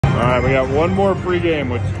right, we got one more free game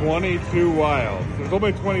with 22 wilds. There's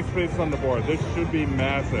only 20 spaces on the board. This should be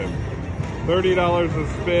massive. $30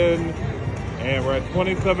 a spin, and we're at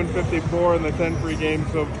 $27.54 in the 10 free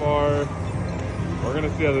games so far. We're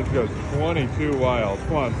gonna see how this goes. 22 wilds.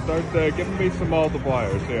 Come on, start giving me some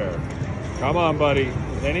multipliers here. Come on, buddy.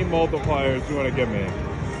 Any multipliers you want to give me?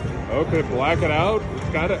 Okay, black it out. It's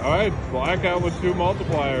got it. All right, black out with 2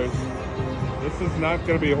 multipliers. This is not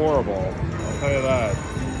going to be horrible. I'll tell you that.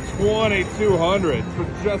 2,200 for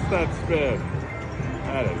just that spin.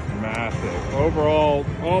 That is massive. Overall,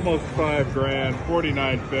 almost 5 grand.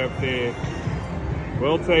 $49.50.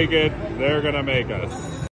 We'll take it. They're going to make us.